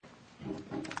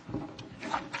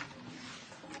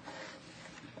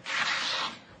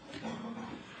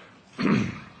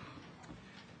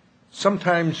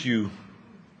Sometimes you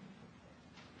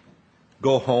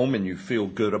go home and you feel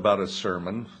good about a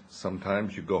sermon.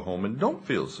 Sometimes you go home and don't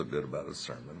feel so good about a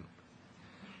sermon.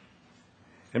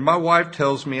 And my wife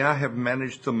tells me I have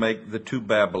managed to make the two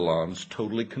Babylons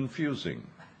totally confusing.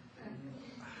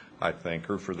 I thank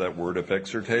her for that word of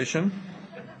exhortation.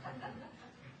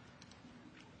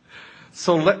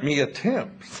 So let me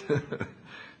attempt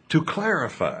to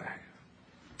clarify.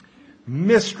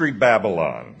 Mystery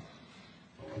Babylon,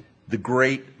 the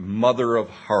great mother of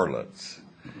harlots,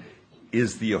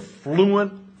 is the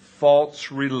affluent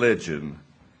false religion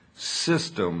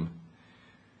system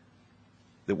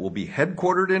that will be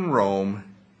headquartered in Rome,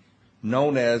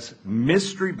 known as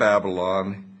Mystery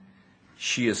Babylon.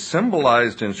 She is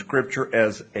symbolized in Scripture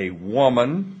as a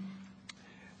woman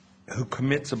who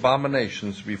commits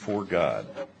abominations before God.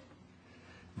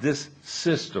 This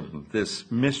system, this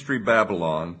Mystery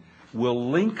Babylon, will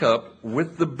link up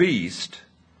with the beast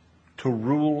to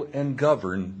rule and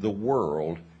govern the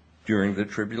world during the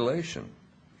tribulation.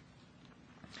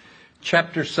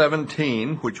 Chapter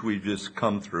 17, which we've just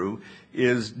come through,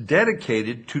 is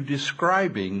dedicated to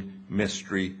describing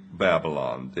Mystery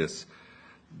Babylon, this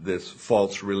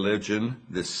false religion,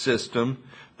 this system.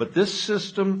 But this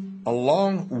system,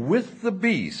 along with the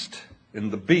beast,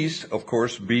 and the beast, of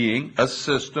course, being a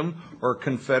system or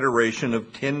confederation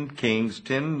of 10 kings,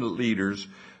 10 leaders,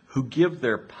 who give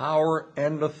their power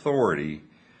and authority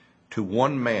to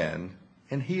one man,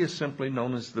 and he is simply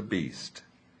known as the beast.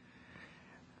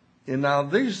 And now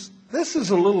this is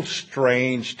a little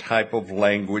strange type of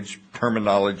language,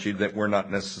 terminology that we're not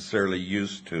necessarily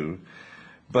used to,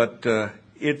 but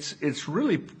it's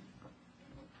really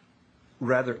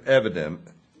rather evident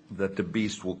that the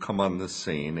beast will come on the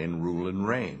scene and rule and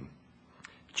reign.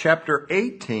 Chapter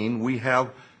 18, we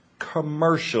have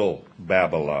commercial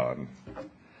Babylon.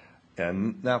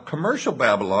 And now commercial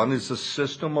Babylon is a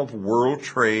system of world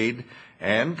trade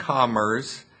and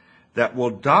commerce that will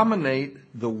dominate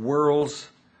the world's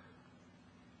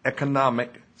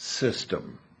economic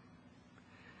system.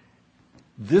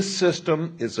 This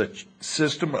system is a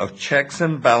system of checks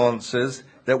and balances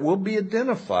that will be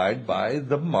identified by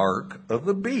the mark of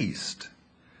the beast.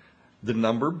 The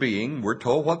number being, we're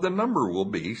told what the number will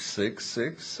be,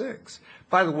 666.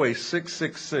 By the way,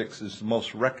 666 is the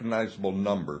most recognizable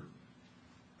number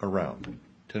around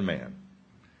to man.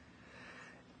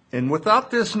 And without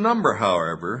this number,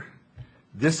 however,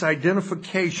 this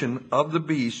identification of the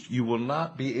beast, you will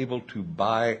not be able to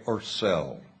buy or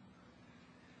sell.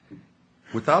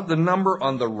 Without the number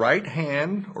on the right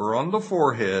hand or on the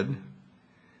forehead,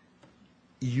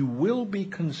 you will be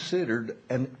considered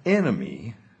an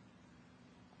enemy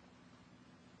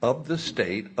of the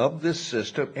state, of this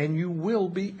system, and you will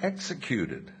be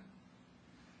executed.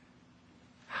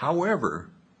 However,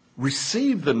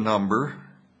 receive the number,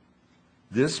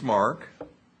 this mark,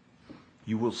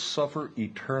 you will suffer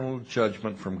eternal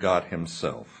judgment from God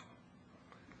Himself.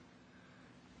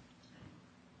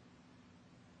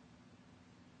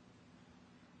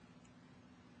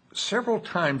 Several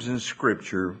times in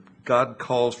Scripture, God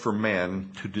calls for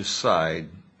man to decide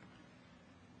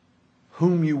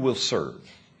whom you will serve.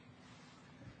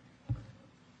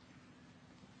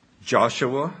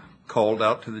 Joshua called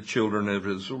out to the children of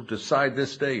Israel, decide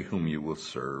this day whom you will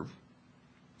serve.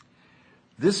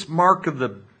 This mark of the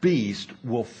beast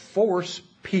will force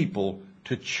people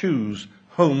to choose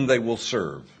whom they will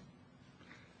serve.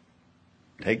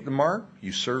 Take the mark,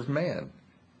 you serve man.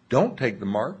 Don't take the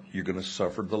mark, you're going to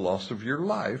suffer the loss of your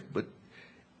life, but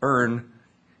earn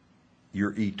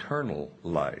your eternal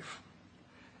life.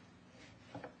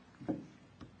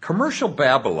 Commercial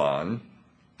Babylon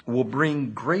will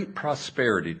bring great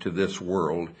prosperity to this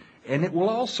world, and it will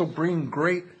also bring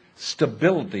great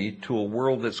stability to a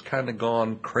world that's kind of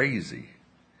gone crazy.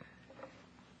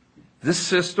 This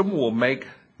system will make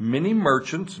many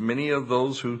merchants, many of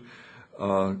those who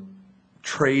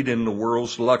trade in the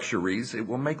world's luxuries, it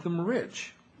will make them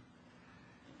rich.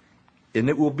 And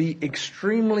it will be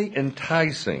extremely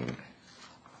enticing,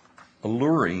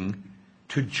 alluring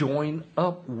to join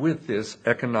up with this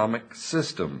economic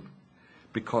system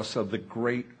because of the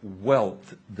great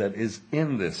wealth that is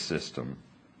in this system.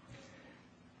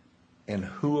 And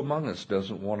who among us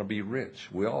doesn't want to be rich?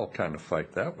 We all kind of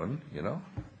fight that one, you know.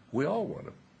 We all want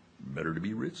it. Better to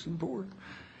be rich than poor.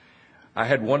 I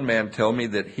had one man tell me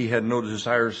that he had no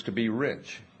desires to be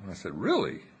rich. I said,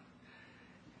 really?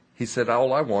 He said,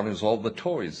 all I want is all the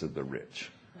toys of the rich.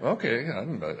 Okay.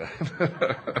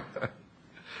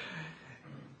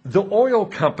 The oil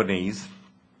companies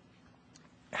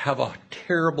have a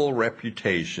terrible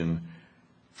reputation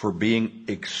for being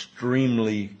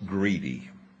extremely greedy.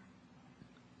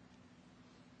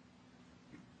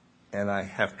 And I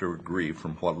have to agree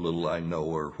from what little I know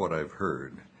or what I've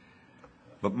heard.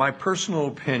 But my personal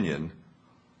opinion,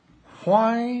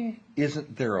 why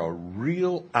isn't there a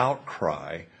real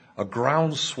outcry, a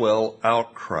groundswell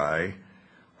outcry,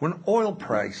 when oil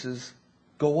prices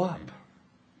go up?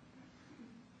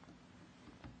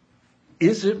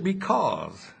 Is it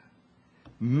because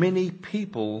many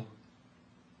people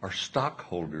are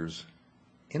stockholders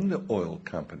in the oil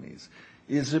companies?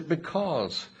 Is it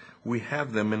because we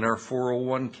have them in our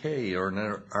 401k or in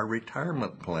our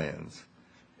retirement plans?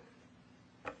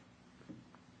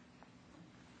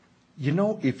 You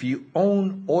know, if you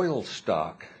own oil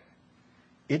stock,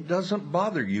 it doesn't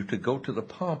bother you to go to the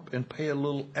pump and pay a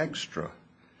little extra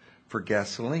for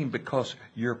gasoline because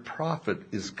your profit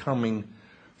is coming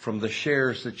from the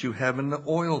shares that you have in the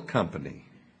oil company.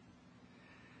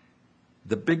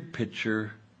 The big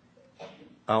picture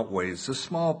outweighs the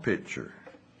small picture.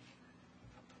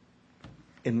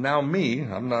 And now me,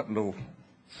 I'm not no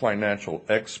financial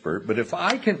expert, but if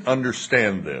I can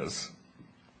understand this,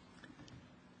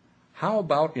 how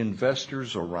about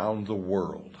investors around the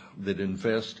world that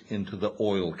invest into the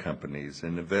oil companies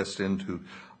and invest into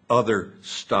other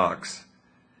stocks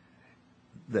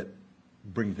that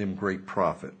bring them great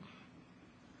profit?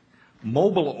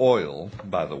 Mobil Oil,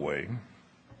 by the way,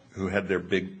 who had their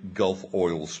big Gulf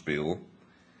oil spill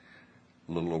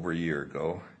a little over a year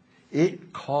ago,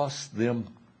 it cost them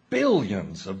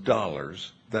billions of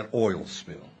dollars, that oil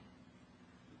spill.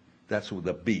 That's with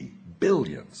a B,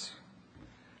 billions.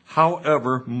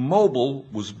 However,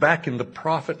 Mobil was back in the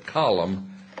profit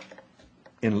column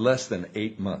in less than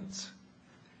 8 months.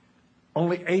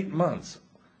 Only 8 months.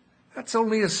 That's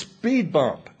only a speed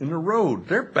bump in the road.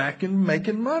 They're back in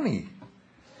making money.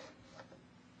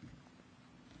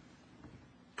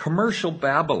 Commercial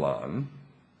Babylon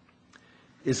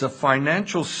is a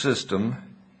financial system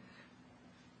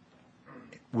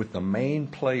with the main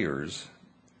players,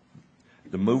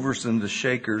 the movers and the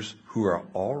shakers, who are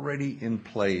already in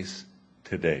place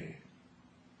today.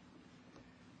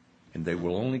 And they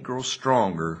will only grow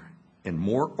stronger and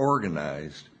more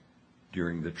organized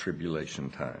during the tribulation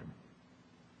time.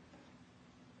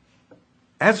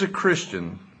 As a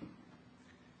Christian,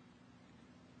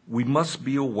 we must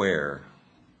be aware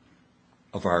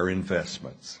of our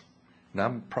investments. Now,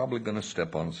 I'm probably going to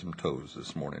step on some toes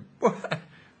this morning.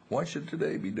 Why should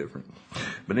today be different?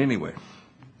 But anyway,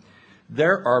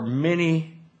 there are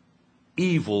many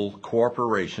evil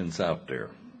corporations out there.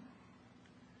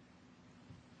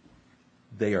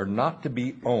 They are not to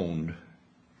be owned,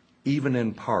 even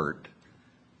in part,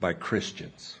 by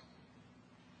Christians.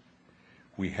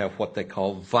 We have what they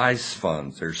call vice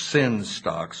funds, or sin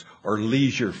stocks, or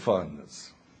leisure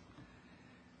funds.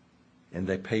 And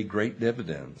they pay great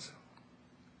dividends.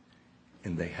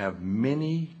 And they have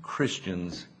many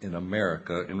Christians in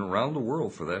America, and around the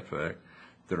world for that fact,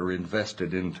 that are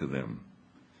invested into them.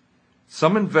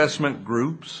 Some investment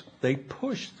groups, they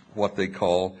push what they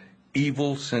call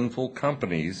evil, sinful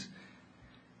companies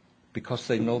because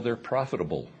they know they're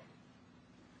profitable.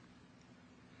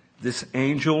 This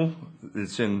angel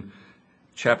that's in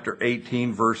chapter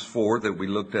 18, verse 4 that we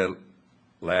looked at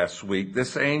last week,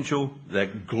 this angel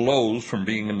that glows from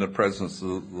being in the presence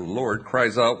of the Lord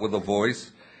cries out with a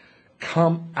voice,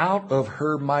 "Come out of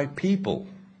her, my people,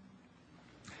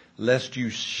 lest you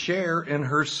share in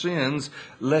her sins,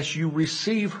 lest you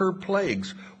receive her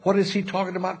plagues." What is he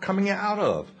talking about coming out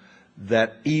of?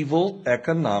 That evil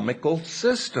economical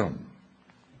system.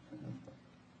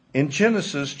 In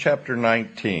Genesis chapter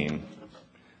 19,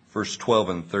 verse 12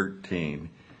 and 13,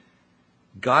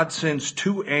 God sends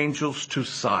 2 angels to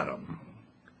Sodom.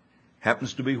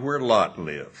 Happens to be where Lot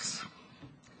lives.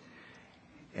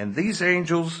 And these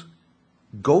angels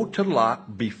go to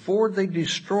Lot before they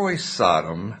destroy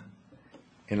Sodom.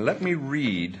 And let me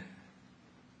read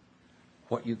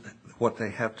what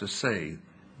they have to say.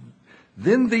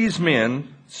 Then these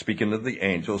men, speaking of the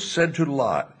angels, said to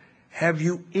Lot, "Have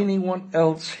you anyone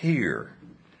else here?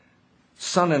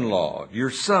 Son-in-law,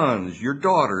 your sons, your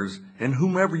daughters, and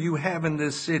whomever you have in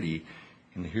this city."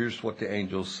 And here's what the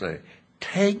angels say: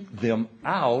 "Take them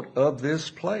out of this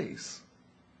place.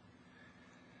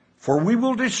 For we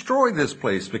will destroy this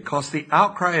place, because the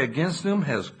outcry against them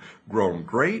has grown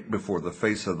great before the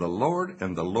face of the Lord,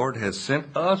 and the Lord has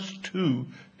sent us to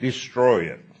destroy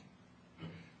it."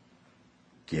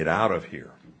 Get out of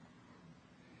here.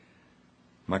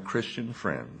 My Christian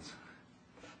friends,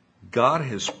 God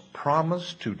has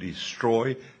promised to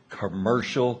destroy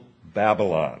commercial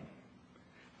Babylon.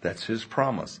 That's his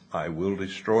promise. I will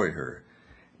destroy her.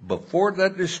 before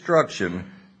that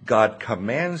destruction, God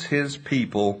commands his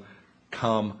people,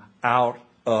 come out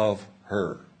of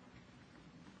her.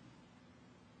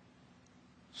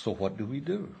 So what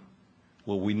do?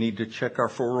 Well, we need to check our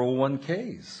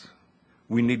 401ks.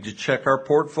 We need to check our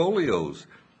portfolios.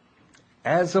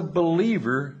 As a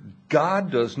believer, God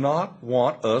does not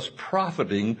want us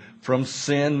profiting from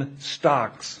sin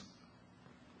stocks.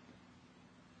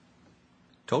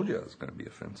 Told you I was going to be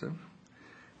offensive.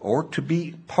 Or to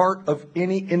be part of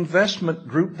any investment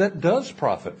group that does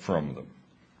profit from them.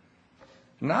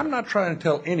 Now, I'm not trying to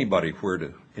tell anybody where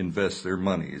to invest their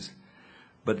monies,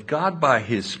 but God by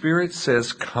his Spirit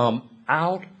says, come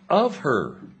out of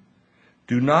her.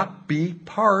 Do not be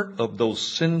part of those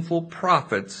sinful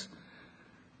profits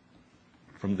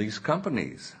from these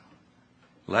companies.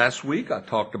 Last week, I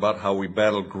talked about how we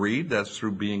battle greed. That's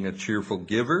through being a cheerful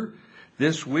giver.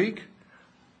 This week,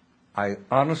 I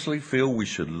honestly feel we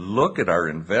should look at our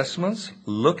investments,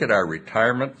 look at our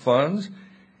retirement funds,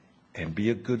 and be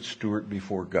a good steward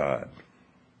before God.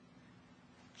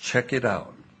 Check it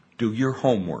out. Do your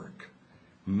homework.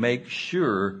 Make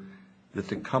sure that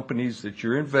the companies that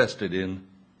you're invested in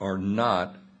are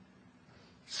not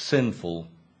sinful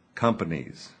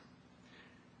companies.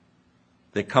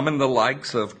 They come in the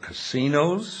likes of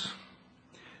casinos.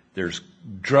 There's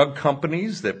drug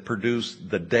companies that produce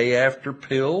the day after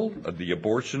pill, the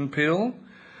abortion pill.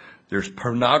 There's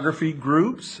pornography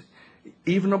groups,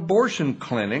 even abortion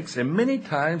clinics, and many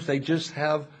times they just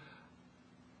have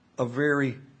a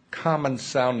very common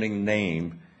sounding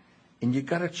name, and you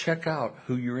got to check out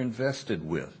who you're invested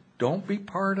with. Don't be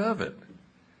part of it.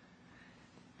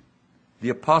 The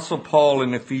Apostle Paul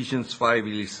in Ephesians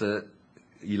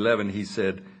 5:11, he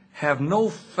said, have no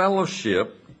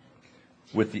fellowship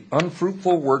with the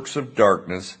unfruitful works of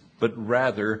darkness, but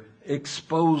rather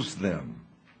expose them.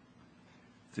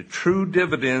 The true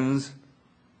dividends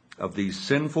of these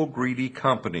sinful, greedy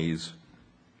companies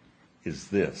is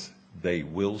this: they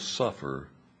will suffer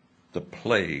the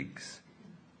plagues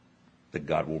that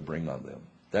God will bring on them.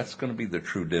 That's going to be the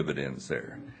true dividends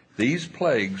there. These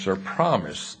plagues are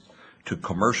promised to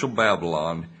commercial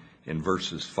Babylon in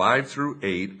verses 5 through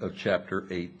 8 of chapter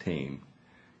 18.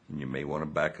 And you may want to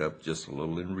back up just a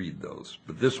little and read those.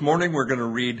 But this morning we're going to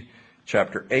read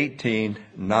chapter 18,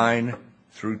 9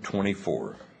 through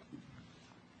 24.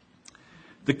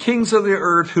 The kings of the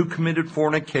earth who committed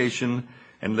fornication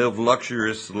and live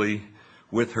luxuriously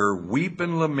with her weep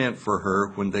and lament for her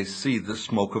when they see the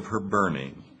smoke of her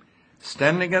burning,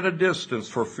 standing at a distance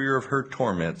for fear of her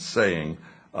torment, saying,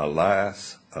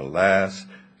 Alas, alas,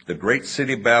 the great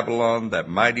city Babylon, that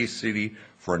mighty city,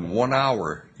 for in 1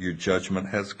 hour your judgment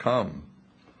has come.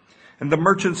 And the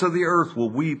merchants of the earth will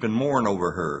weep and mourn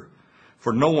over her,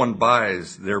 for no one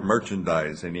buys their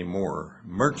merchandise anymore.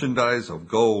 Merchandise of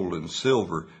gold and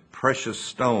silver, precious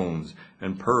stones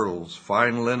and pearls,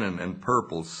 fine linen and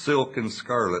purple, silk and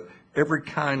scarlet, every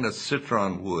kind of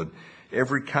citron wood,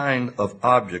 every kind of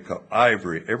object of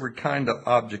ivory, every kind of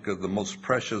object of the most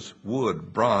precious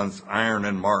wood, bronze, iron,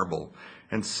 and marble,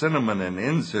 and cinnamon and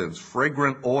incense,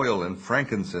 fragrant oil and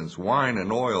frankincense, wine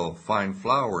and oil, fine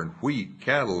flour and wheat,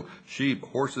 cattle, sheep,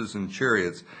 horses, and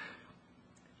chariots.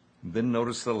 Then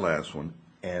notice the last one,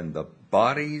 and the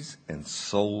bodies and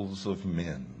souls of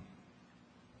men.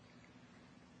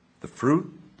 The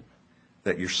fruit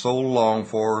that your soul longed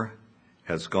for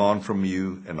has gone from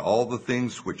you, and all the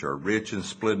things which are rich and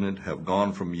splendid have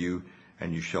gone from you,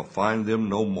 and you shall find them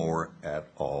no more at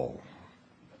all.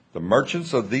 The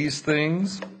merchants of these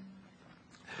things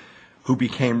who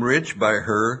became rich by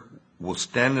her will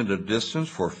stand at a distance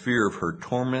for fear of her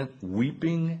torment,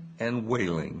 weeping and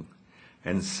wailing,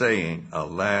 and saying,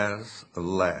 Alas,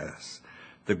 alas,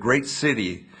 the great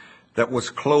city that was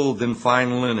clothed in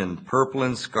fine linen, purple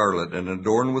and scarlet, and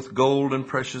adorned with gold and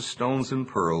precious stones and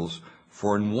pearls,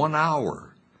 for in 1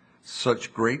 hour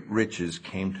such great riches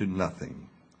came to nothing.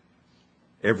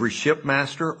 Every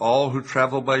shipmaster, all who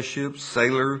travel by ships,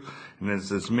 sailors, and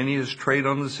as many as trade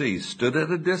on the sea, stood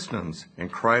at a distance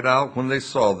and cried out when they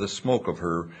saw the smoke of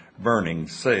her burning,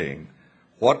 saying,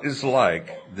 What is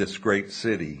like this great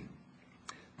city?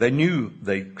 They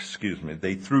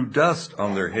threw dust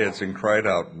on their heads and cried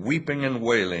out, weeping and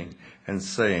wailing, and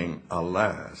saying,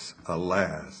 Alas,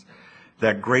 alas,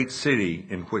 that great city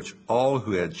in which all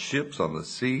who had ships on the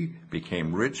sea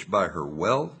became rich by her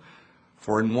wealth,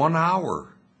 for in 1 hour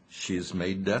she is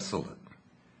made desolate.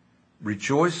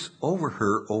 Rejoice over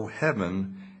her, O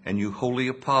heaven, and you holy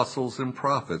apostles and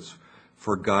prophets,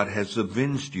 for God has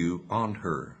avenged you on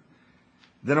her.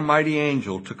 Then a mighty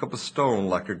angel took up a stone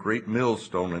like a great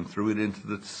millstone and threw it into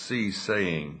the sea,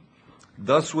 saying,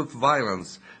 Thus with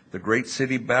violence the great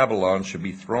city Babylon shall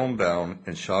be thrown down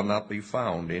and shall not be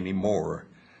found any more.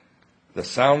 The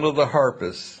sound of the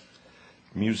harpists,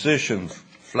 musicians,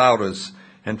 flautists,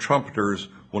 and trumpeters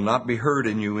will not be heard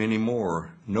in you any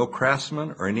more. No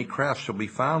craftsman or any craft shall be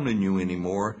found in you any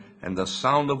more, and the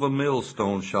sound of a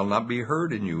millstone shall not be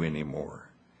heard in you any more.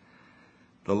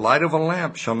 The light of a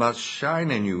lamp shall not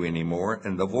shine in you any more,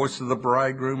 and the voice of the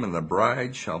bridegroom and the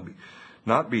bride shall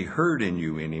not be heard in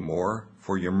you any more.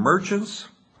 For your merchants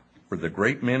were the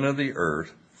great men of the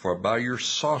earth, for by your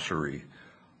sorcery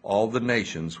all the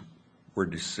nations were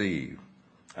deceived.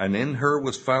 And in her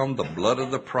was found the blood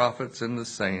of the prophets and the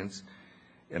saints,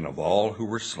 and of all who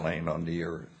were slain on the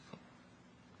earth.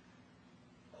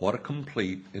 What a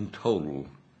complete and total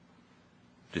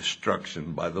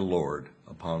destruction by the Lord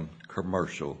upon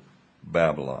commercial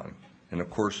Babylon. And of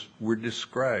course, we're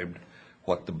described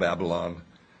what the Babylon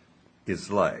is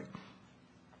like.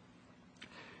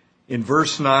 In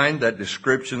verse 9, that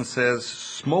description says,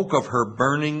 smoke of her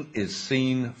burning is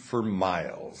seen for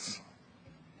miles.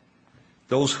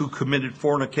 Those who committed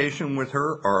fornication with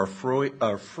her are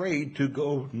afraid to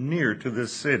go near to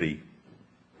this city.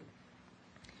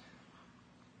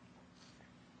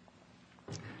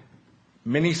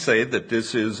 Many say that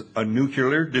this is a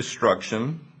nuclear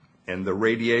destruction, and the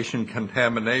radiation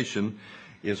contamination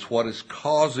is what is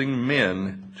causing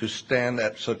men to stand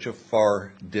at such a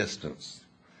far distance.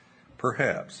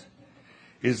 Perhaps.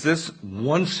 Is this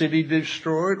one city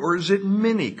destroyed, or is it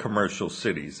many commercial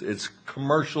cities? Its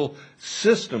commercial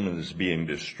system is being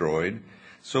destroyed,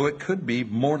 so it could be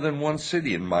more than one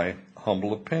city, in my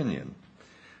humble opinion.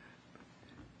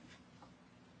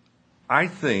 I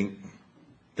think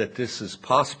that this is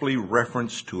possibly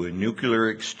reference to a nuclear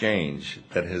exchange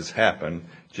that has happened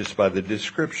just by the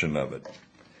description of it.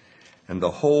 And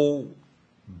the whole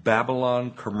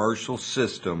Babylon commercial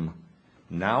system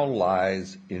now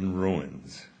lies in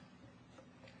ruins.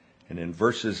 And in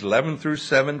verses 11 through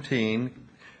 17,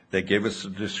 they gave us a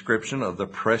description of the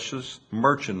precious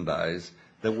merchandise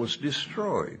that was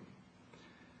destroyed.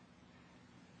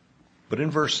 But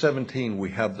in verse 17,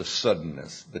 we have the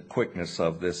suddenness, the quickness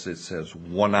of this. It says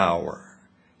 1 hour.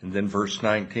 And then verse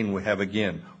 19, we have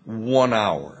again 1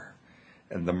 hour.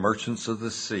 And the merchants of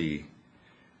the sea,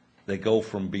 they go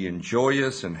from being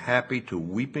joyous and happy to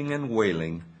weeping and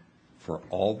wailing, for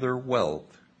all their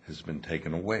wealth has been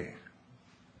taken away.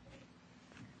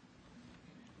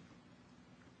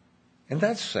 And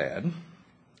that's sad.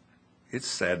 It's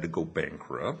sad to go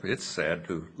bankrupt. It's sad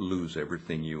to lose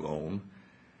everything you own.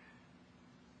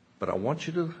 But I want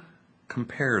you to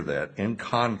compare that in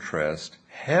contrast.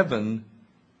 Heaven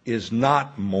is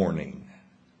not mourning.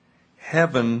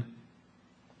 Heaven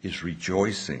is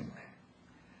rejoicing.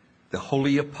 The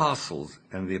holy apostles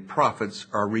and the prophets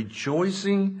are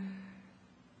rejoicing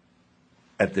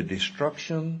at the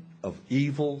destruction of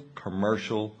evil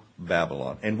commercial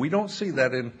Babylon. And we don't see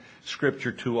that in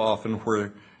Scripture too often,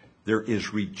 where there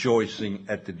is rejoicing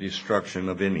at the destruction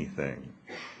of anything.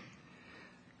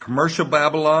 Commercial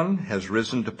Babylon has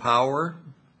risen to power,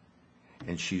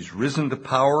 and she's risen to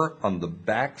power on the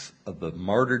backs of the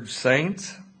martyred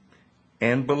saints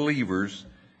and believers,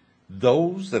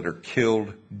 those that are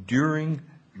killed during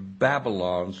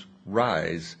Babylon's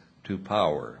rise to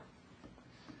power.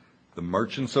 The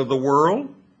merchants of the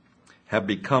world have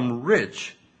become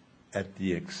rich at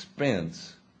the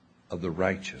expense of the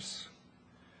righteous.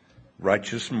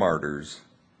 Righteous martyrs,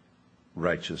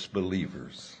 righteous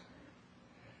believers.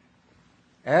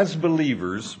 As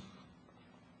believers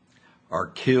are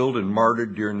killed and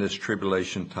martyred during this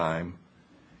tribulation time,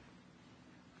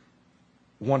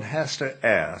 one has to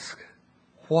ask,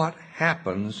 what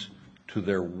happens to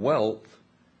their wealth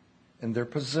and their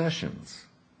possessions?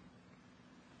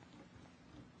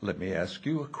 Let me ask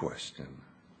you a question.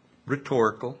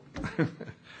 Rhetorical.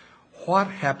 What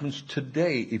happens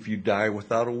today if you die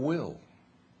without a will?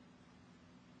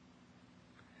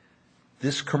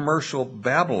 This commercial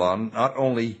Babylon not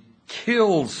only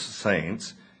kills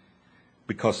saints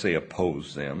because they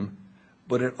oppose them,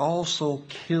 but it also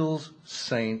kills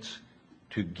saints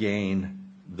to gain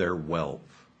their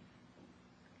wealth,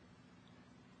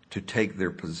 to take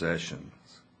their possessions.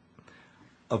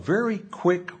 A very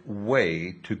quick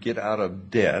way to get out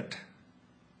of debt,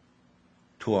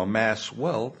 to amass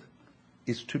wealth,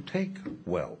 is to take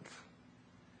wealth.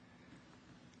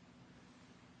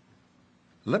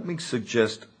 Let me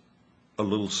suggest a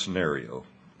little scenario.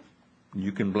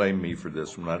 You can blame me for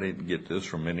this one. I didn't get this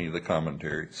from any of the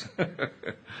commentaries.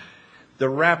 The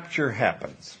rapture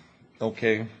happens,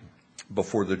 okay,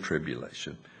 before the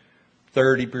tribulation.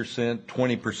 30%,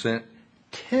 20%,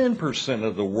 10%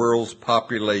 of the world's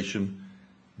population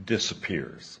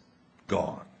disappears,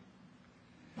 gone.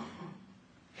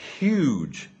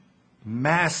 Huge,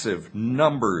 massive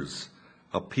numbers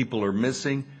of people are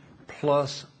missing,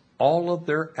 plus all of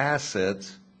their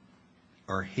assets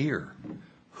are here.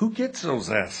 Who gets those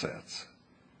assets?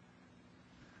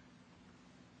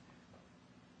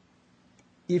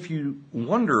 If you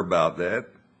wonder about that,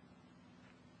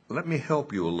 let me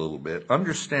help you a little bit.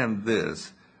 Understand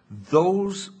this.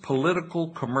 Those political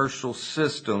commercial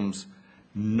systems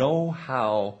know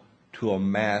how to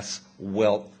amass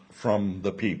wealth from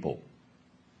the people.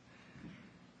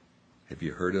 Have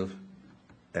you heard of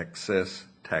excess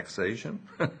taxation?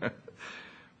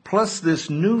 Plus, this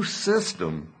new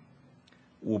system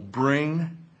will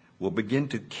begin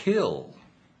to kill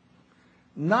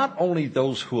not only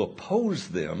those who oppose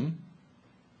them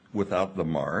without the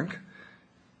mark,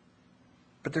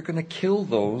 but they're going to kill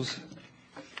those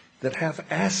that have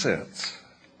assets.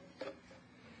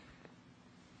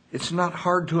 It's not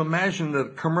hard to imagine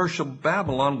that commercial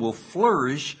Babylon will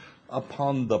flourish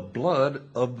upon the blood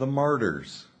of the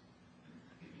martyrs.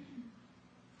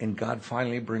 And God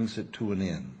finally brings it to an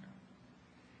end.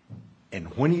 And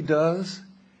when he does,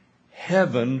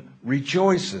 heaven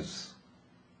rejoices.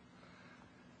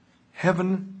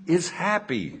 Heaven is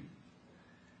happy.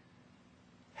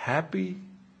 Happy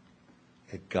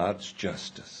at God's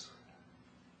justice.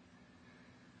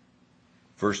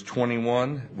 Verse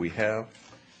 21,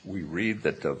 we read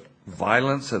that the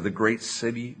violence of the great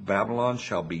city Babylon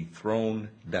shall be thrown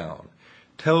down.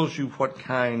 Tells you what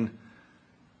kind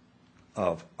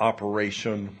of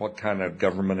operation, what kind of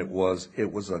government it was.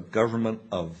 It was a government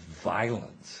of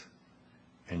violence.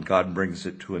 And God brings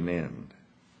it to an end.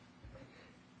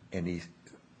 And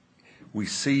we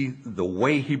see the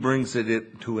way he brings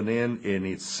it to an end, and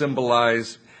it's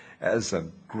symbolized as a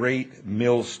great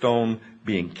millstone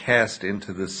being cast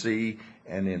into the sea,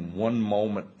 and in one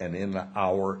moment and in an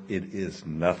hour it is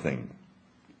nothing.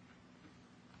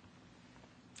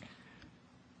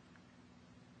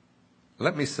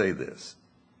 Let me say this.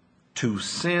 To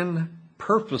sin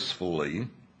purposefully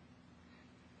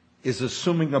is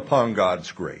assuming upon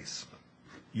God's grace.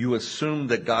 You assume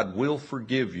that God will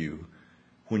forgive you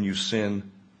when you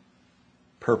sin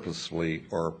purposely,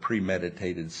 or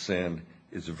premeditated sin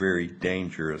is a very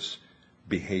dangerous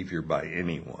behavior by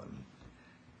anyone.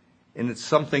 And it's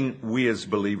something we as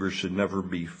believers should never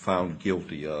be found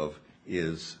guilty of,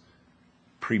 is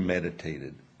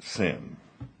premeditated sin.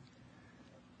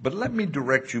 But let me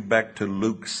direct you back to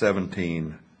Luke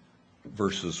 17,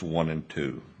 verses 1 and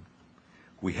 2.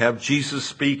 We have Jesus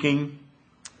speaking,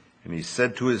 and he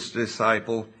said to his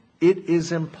disciple, "It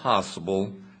is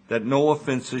impossible that no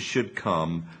offenses should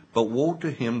come, but woe to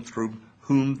him through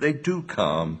whom they do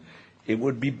come. It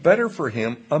would be better for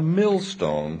him a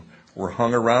millstone were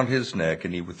hung around his neck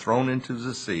and he were thrown into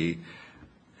the sea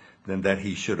than that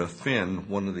he should offend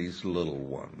one of these little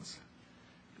ones."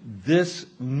 This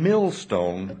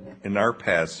millstone in our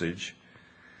passage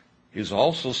is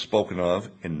also spoken of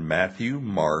in Matthew,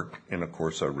 Mark, and of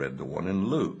course I read the one in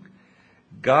Luke.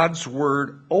 God's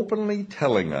word openly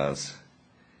telling us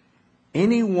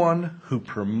anyone who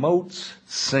promotes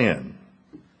sin,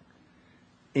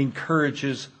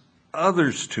 encourages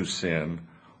others to sin,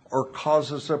 or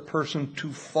causes a person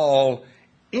to fall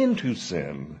into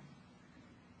sin,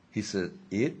 he said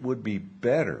it would be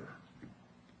better,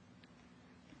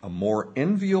 a more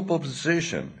enviable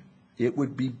position, it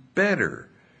would be better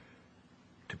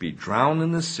to be drowned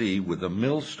in the sea with a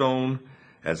millstone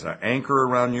as an anchor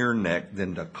around your neck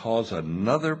than to cause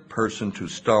another person to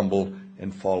stumble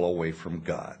and fall away from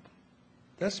God.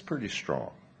 That's pretty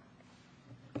strong.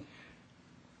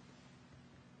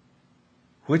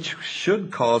 Which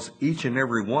should cause each and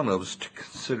every one of us to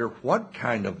consider, what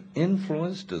kind of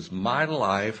influence does my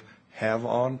life have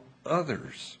on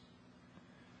others?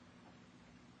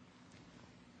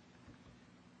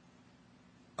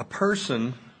 A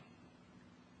person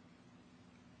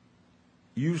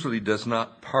usually does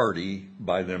not party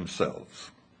by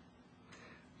themselves.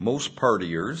 Most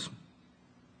partiers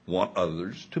want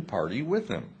others to party with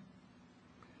them.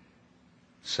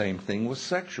 Same thing with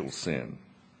sexual sin.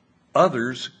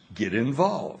 Others get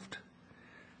involved.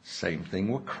 Same thing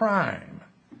with crime.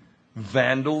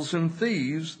 Vandals and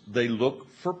thieves, they look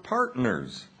for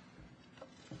partners.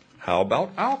 How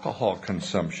about alcohol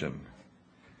consumption?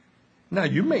 Now,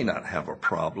 you may not have a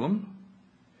problem,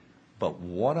 but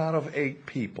 1 out of 8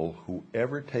 people who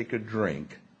ever take a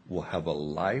drink will have a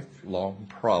lifelong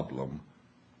problem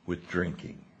with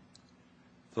drinking.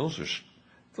 Those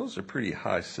are pretty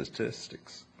high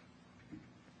statistics.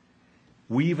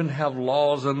 We even have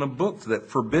laws in the book that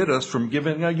forbid us from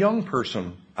giving a young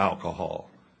person alcohol.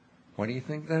 Why do you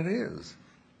think that is?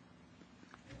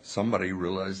 Somebody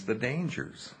realized the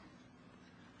dangers.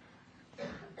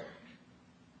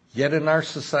 Yet in our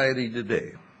society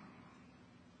today,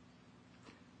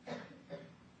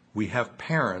 we have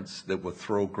parents that will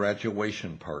throw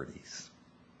graduation parties,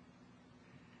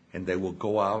 and they will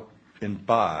go out and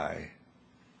buy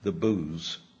the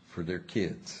booze for their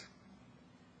kids.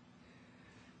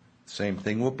 Same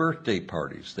thing with birthday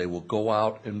parties. They will go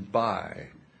out and buy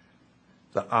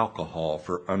the alcohol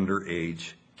for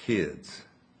underage kids.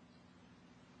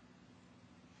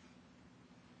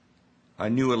 I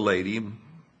knew a lady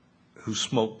who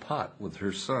smoked pot with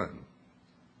her son.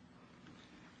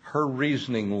 Her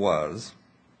reasoning was,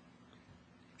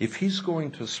 if he's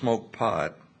going to smoke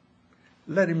pot,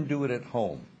 let him do it at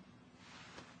home.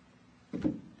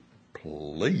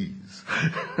 Please.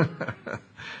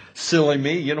 Silly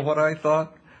me, you know what I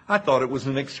thought? I thought it was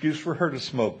an excuse for her to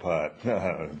smoke pot.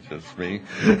 Just me.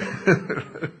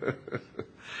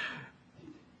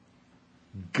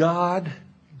 God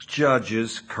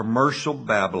judges commercial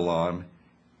Babylon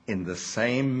in the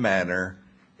same manner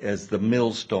as the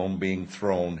millstone being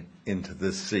thrown into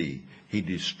the sea. He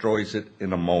destroys it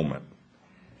in a moment.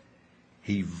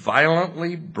 He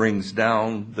violently brings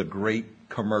down the great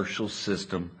commercial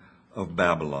system of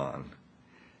Babylon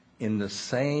in the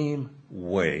same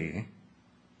way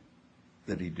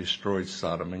that he destroyed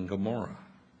Sodom and Gomorrah.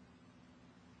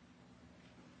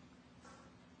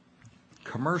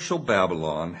 Commercial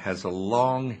Babylon has a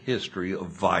long history of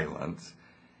violence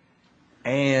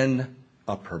and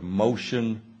a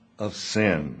promotion of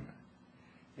sin.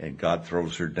 And God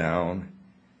throws her down,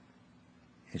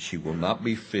 and she will not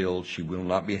be filled, she will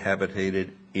not be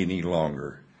habitated any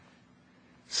longer.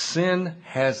 Sin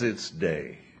has its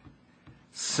day.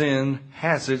 Sin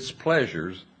has its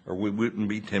pleasures, or we wouldn't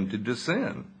be tempted to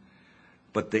sin.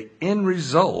 But the end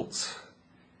results,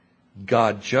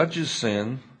 God judges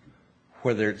sin,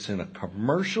 whether it's in a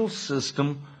commercial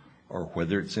system or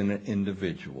whether it's in an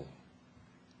individual.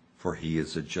 For he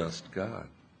is a just God.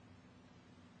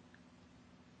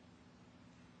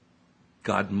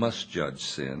 God must judge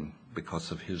sin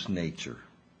because of his nature.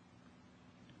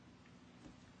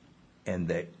 And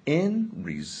the end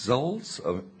results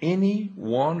of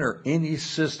anyone or any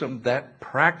system that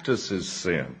practices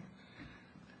sin,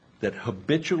 that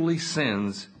habitually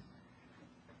sins,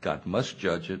 God must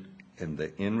judge it, and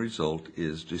the end result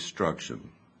is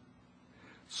destruction.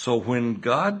 So when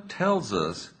God tells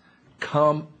us,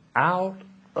 come out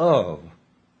of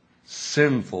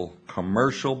sinful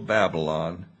commercial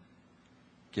Babylon,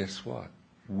 guess what?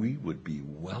 We would be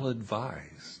well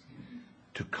advised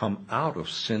to come out of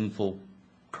sinful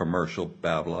commercial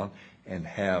Babylon and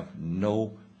have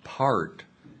no part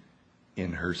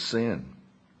in her sin.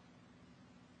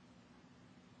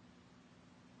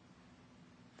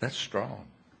 That's strong.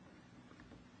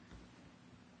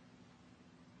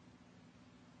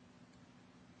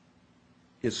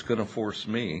 It's going to force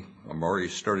me, I'm already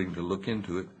starting to look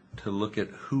into it, to look at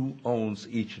who owns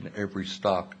each and every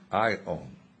stock I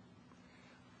own.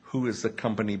 Who is the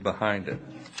company behind it?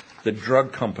 The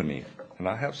drug company, and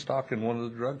I have stock in one of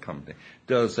the drug companies.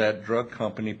 Does that drug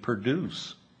company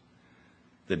produce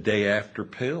the day after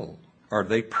pill? Are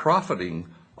they profiting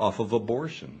off of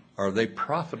abortion? Are they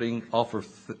profiting off of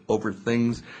over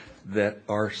things that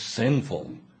are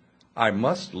sinful? I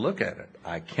must look at it.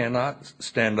 I cannot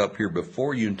stand up here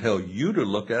before you and tell you to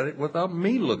look at it without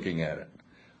me looking at it.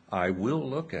 I will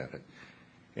look at it,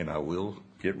 and I will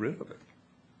get rid of it.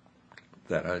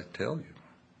 That I tell you.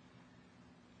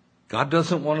 God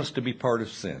doesn't want us to be part of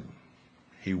sin.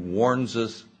 He warns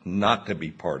us not to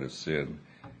be part of sin.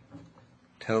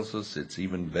 Tells us it's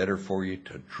even better for you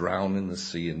to drown in the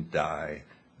sea and die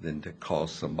than to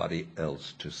cause somebody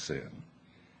else to sin.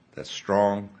 That's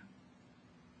strong,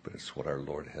 but it's what our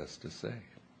Lord has to say.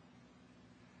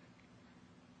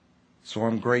 So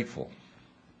I'm grateful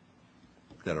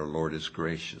that our Lord is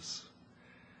gracious.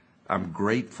 I'm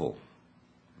grateful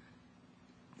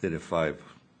that if I've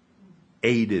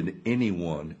aided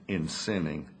anyone in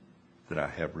sinning, that I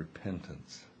have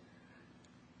repentance.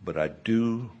 But I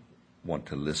do want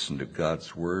to listen to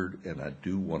God's word, and I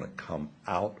do want to come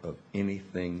out of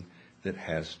anything that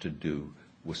has to do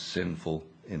with sinful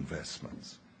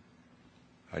investments.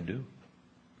 I do.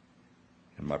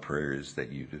 And my prayer is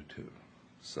that you do too.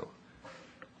 So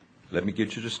let me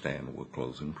get you to stand, and we'll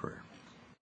close in prayer.